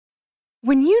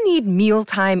When you need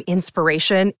mealtime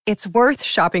inspiration, it's worth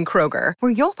shopping Kroger,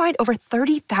 where you'll find over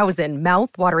 30,000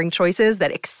 mouth-watering choices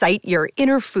that excite your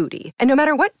inner foodie. And no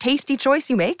matter what tasty choice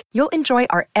you make, you'll enjoy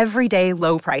our everyday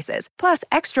low prices, plus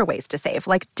extra ways to save,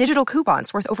 like digital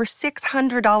coupons worth over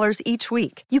 $600 each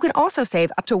week. You can also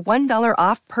save up to $1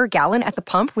 off per gallon at the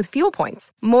pump with fuel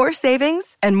points. More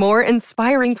savings and more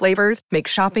inspiring flavors make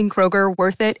shopping Kroger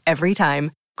worth it every time.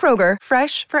 Kroger,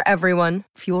 fresh for everyone.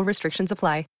 Fuel restrictions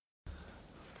apply.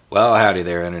 Well, howdy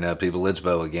there, Internet people. It's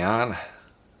Bo again.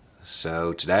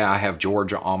 So today I have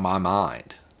Georgia on my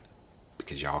mind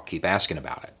because y'all keep asking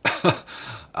about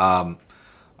it.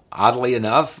 Oddly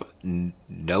enough,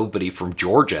 nobody from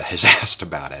Georgia has asked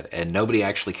about it, and nobody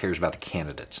actually cares about the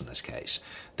candidates in this case.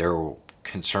 They're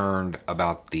concerned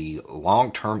about the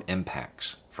long-term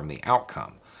impacts from the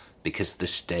outcome because the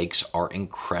stakes are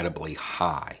incredibly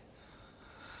high.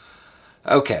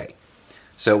 Okay,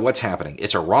 so what's happening?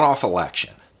 It's a runoff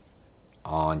election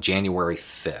on January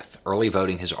 5th. Early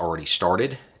voting has already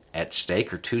started. At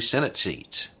stake are 2 Senate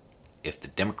seats. If the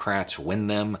Democrats win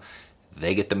them,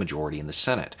 they get the majority in the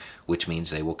Senate, which means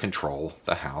they will control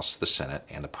the House, the Senate,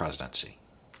 and the presidency.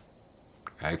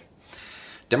 Okay?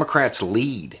 Democrats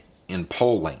lead in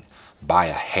polling by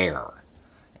a hair.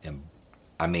 And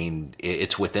I mean,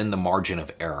 it's within the margin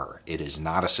of error. It is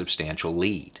not a substantial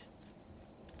lead.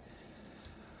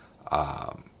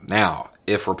 Now,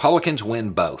 if Republicans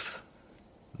win both,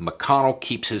 McConnell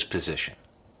keeps his position,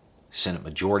 Senate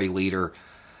Majority Leader,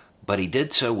 but he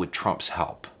did so with Trump's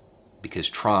help because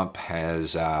Trump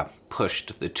has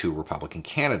pushed the 2 Republican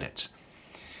candidates.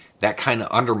 That kind of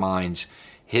undermines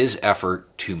his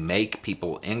effort to make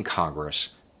people in Congress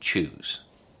choose.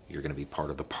 You're going to be part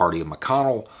of the party of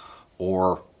McConnell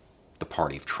or the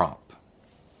party of Trump.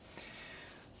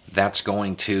 That's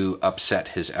going to upset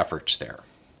his efforts there.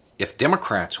 If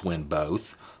Democrats win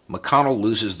both, McConnell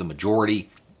loses the majority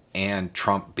and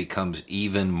Trump becomes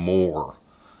even more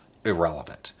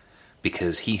irrelevant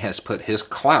because he has put his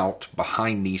clout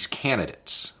behind these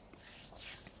candidates.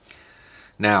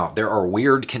 Now, there are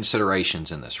weird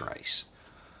considerations in this race.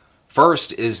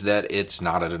 First is that it's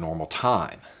not at a normal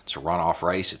time. It's a runoff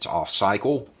race. It's off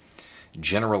cycle.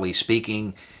 Generally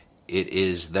speaking, it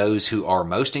is those who are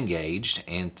most engaged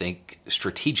and think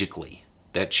strategically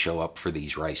that show up for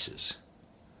these races,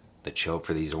 that show up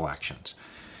for these elections.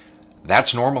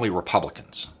 That's normally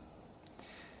Republicans.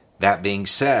 That being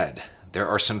said, there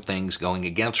are some things going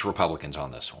against Republicans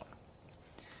on this one.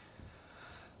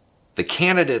 The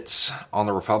candidates on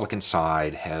the Republican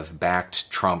side have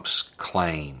backed Trump's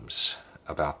claims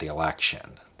about the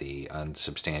election, the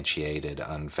unsubstantiated,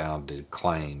 unfounded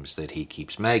claims that he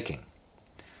keeps making.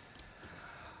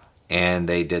 And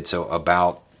they did so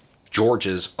about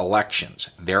Georgia's elections,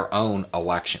 their own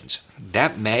elections.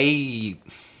 That may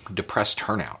depress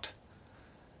turnout.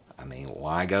 I mean,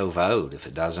 why go vote if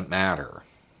it doesn't matter,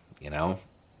 you know?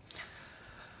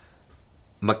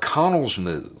 McConnell's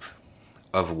move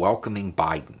of welcoming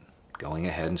Biden, going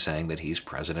ahead and saying that he's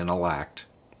president-elect,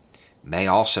 may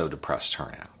also depress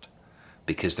turnout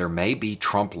because there may be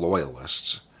Trump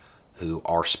loyalists who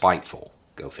are spiteful,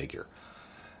 go figure,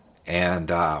 and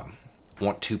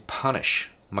want to punish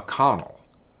McConnell.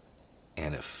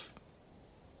 And if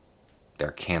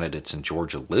their candidates in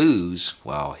Georgia lose,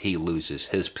 well, he loses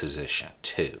his position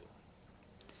too.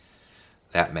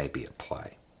 That may be at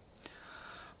play.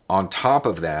 On top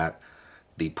of that,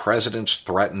 the president's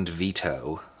threatened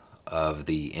veto of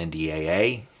the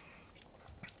NDAA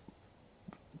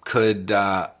could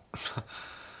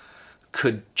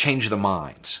change the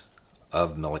minds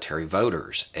of military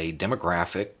voters, a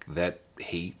demographic that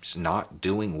he's not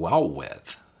doing well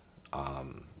with,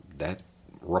 that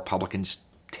Republicans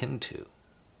tend to.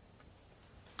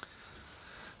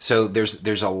 So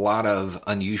there's a lot of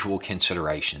unusual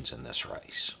considerations in this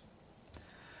race.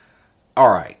 All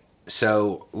right,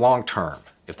 so long term,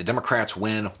 if the Democrats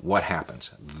win, what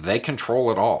happens? They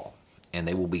control it all, and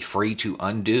they will be free to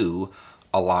undo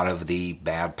a lot of the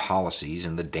bad policies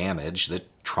and the damage that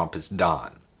Trump has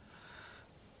done.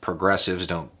 Progressives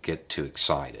don't get too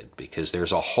excited because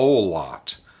there's a whole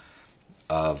lot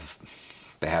of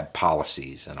bad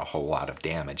policies and a whole lot of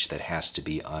damage that has to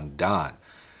be undone.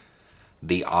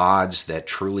 The odds that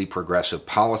truly progressive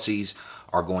policies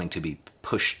are going to be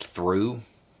pushed through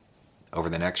over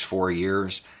the next 4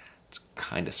 years, it's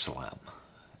kind of slim.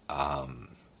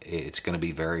 It's going to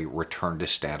be very return to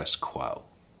status quo.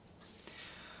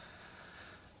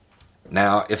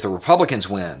 Now, if the Republicans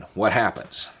win, what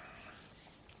happens?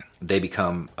 They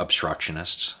become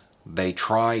obstructionists. They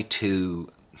try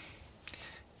to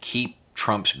keep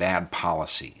Trump's bad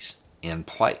policies in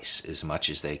place as much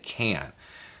as they can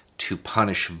to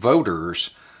punish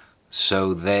voters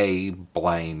so they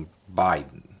blame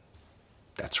Biden.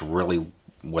 That's really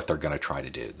what they're going to try to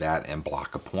do, that and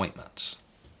block appointments.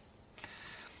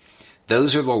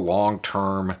 Those are the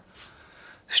long-term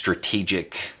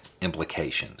strategic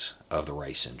implications of the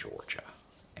race in Georgia.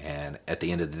 And at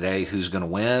the end of the day, who's going to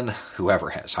win? Whoever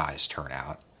has highest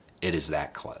turnout. It is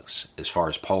that close. As far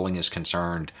as polling is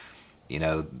concerned,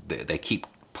 they keep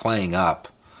playing up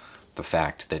the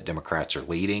fact that Democrats are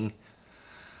leading,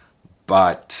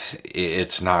 but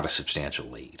it's not a substantial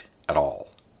lead at all.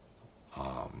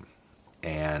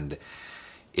 And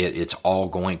it's all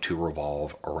going to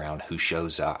revolve around who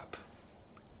shows up.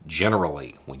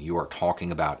 Generally, when you are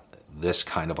talking about this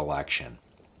kind of election,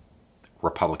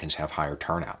 Republicans have higher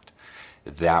turnout.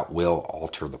 That will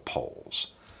alter the polls.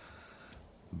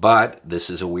 But this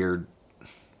is a weird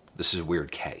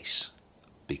case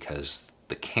because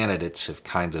the candidates have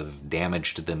kind of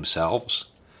damaged themselves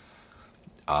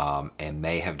and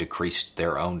may have decreased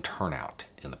their own turnout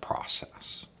in the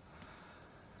process.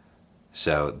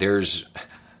 So there's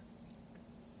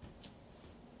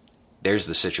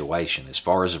the situation. As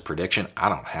far as a prediction, I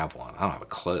don't have one. I don't have a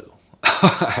clue.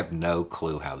 I have no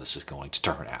clue how this is going to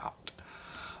turn out.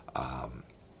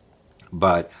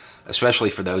 But especially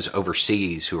for those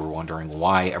overseas who are wondering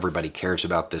why everybody cares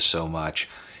about this so much,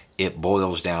 it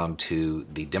boils down to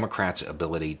the Democrats'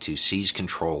 ability to seize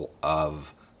control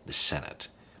of the Senate,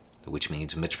 which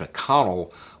means Mitch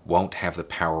McConnell won't have the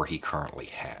power he currently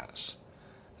has.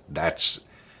 That's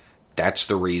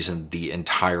the reason the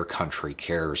entire country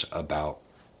cares about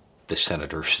the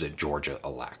senators that Georgia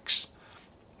elects.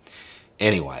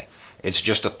 Anyway, it's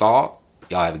just a thought.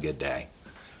 Y'all have a good day.